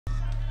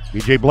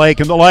B.J. Blake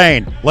in the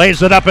lane,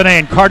 lays it up and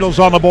in. Cardinals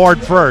on the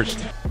board first.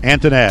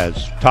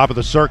 Antonez, top of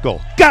the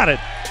circle, got it.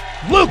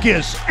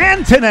 Lucas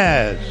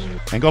Antonez.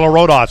 Angola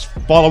Rodas,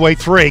 fall away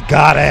 3,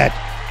 got it.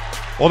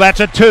 Well, that's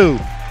a 2.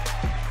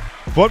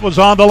 Foot was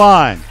on the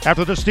line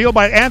after the steal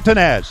by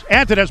Antonez.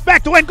 Antonez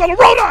back to Angola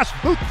Rodas,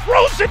 who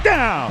throws it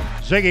down.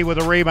 Ziggy with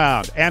a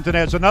rebound.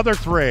 Antonez another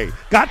 3.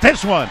 Got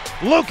this one.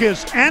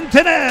 Lucas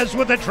Antonez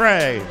with the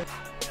tray.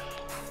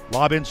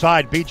 Lob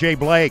inside, B.J.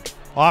 Blake.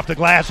 Off the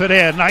glass and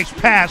in. Nice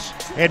pass.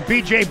 And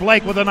B.J.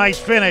 Blake with a nice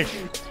finish.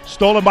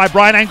 Stolen by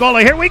Brian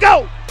Angola. Here we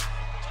go.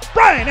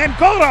 Brian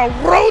Angola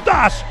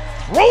Rodas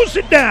throws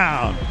it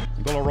down.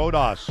 Angola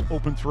Rodas,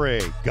 open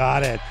 3.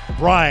 Got it.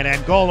 Brian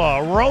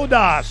Angola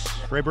Rodas.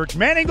 Trey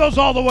Manning goes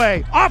all the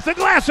way. Off the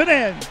glass and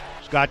in.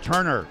 Scott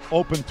Turner,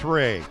 open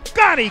 3.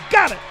 Got it.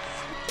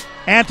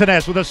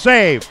 Antonez with a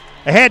save.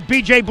 Ahead,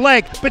 B.J.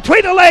 Blake.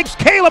 Between the legs,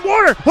 Caleb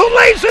Warner, who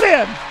lays it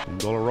in.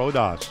 Angola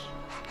Rodas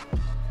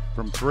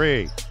from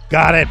 3.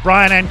 Got it.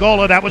 Brian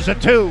Angola, that was a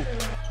 2.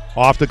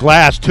 Off the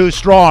glass, too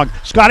strong.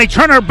 Scotty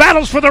Turner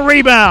battles for the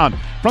rebound.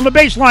 From the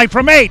baseline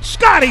from 8,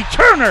 Scotty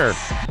Turner.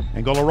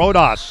 Angola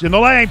Rodas in the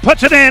lane,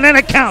 puts it in, and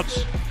it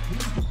counts.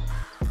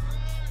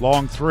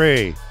 Long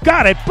 3.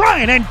 Got it.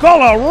 Brian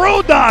Angola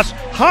Rodas.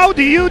 How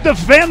do you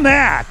defend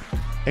that?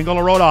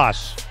 Angola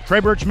Rodas.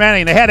 Trey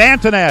Manning ahead.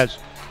 Antonez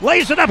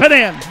lays it up and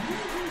in.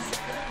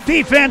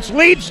 Defense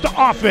leads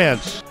to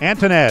offense.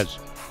 Antonez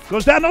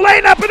goes down the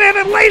lane, up and in,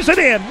 and lays it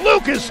in.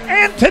 Lucas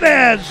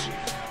Antonez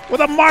with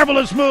a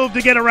marvelous move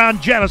to get around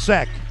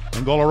Janasek.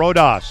 Angola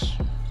Rodas.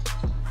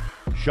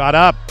 Shot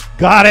up.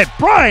 Got it.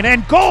 Brian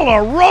Angola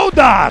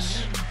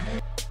Rodas.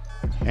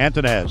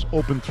 Antonez,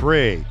 open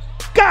 3.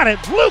 Got it.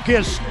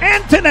 Lucas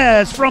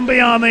Antonez from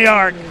beyond the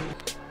arc.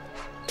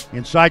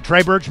 Inside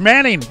Trey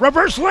Manning.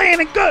 Reverse lane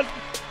and good.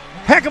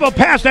 Heck of a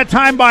pass that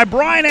time by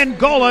Brian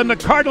Angola, and the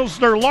Cardinals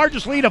their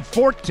largest lead of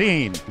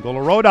 14. Angola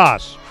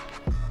Rodas.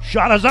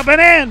 Shot is up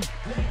and in.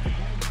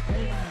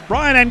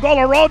 Brian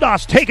Angola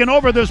Rodas taking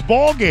over this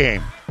ball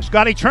game.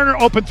 Scotty Turner,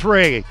 open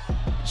 3.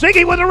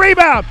 Ziggy with a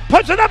rebound.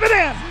 Puts it up and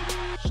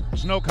in.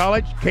 Snow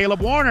College,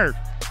 Caleb Warner.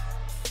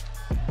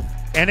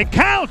 And it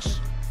counts.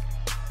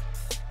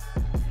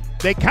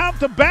 They count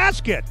the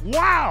basket.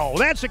 Wow,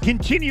 that's a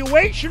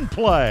continuation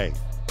play.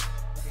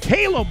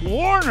 Caleb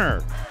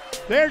Warner.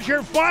 There's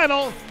your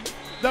final.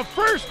 The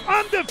first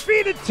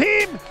undefeated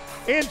team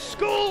in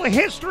school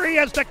history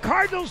as the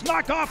Cardinals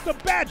knock off the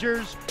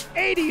Badgers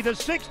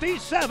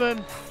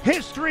 80-67.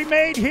 History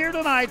made here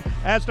tonight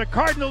as the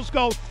Cardinals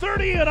go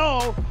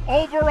 30-0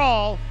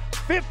 overall,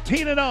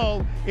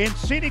 15-0 in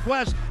Scenic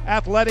West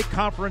Athletic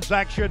Conference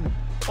action.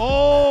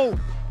 Oh,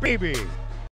 baby.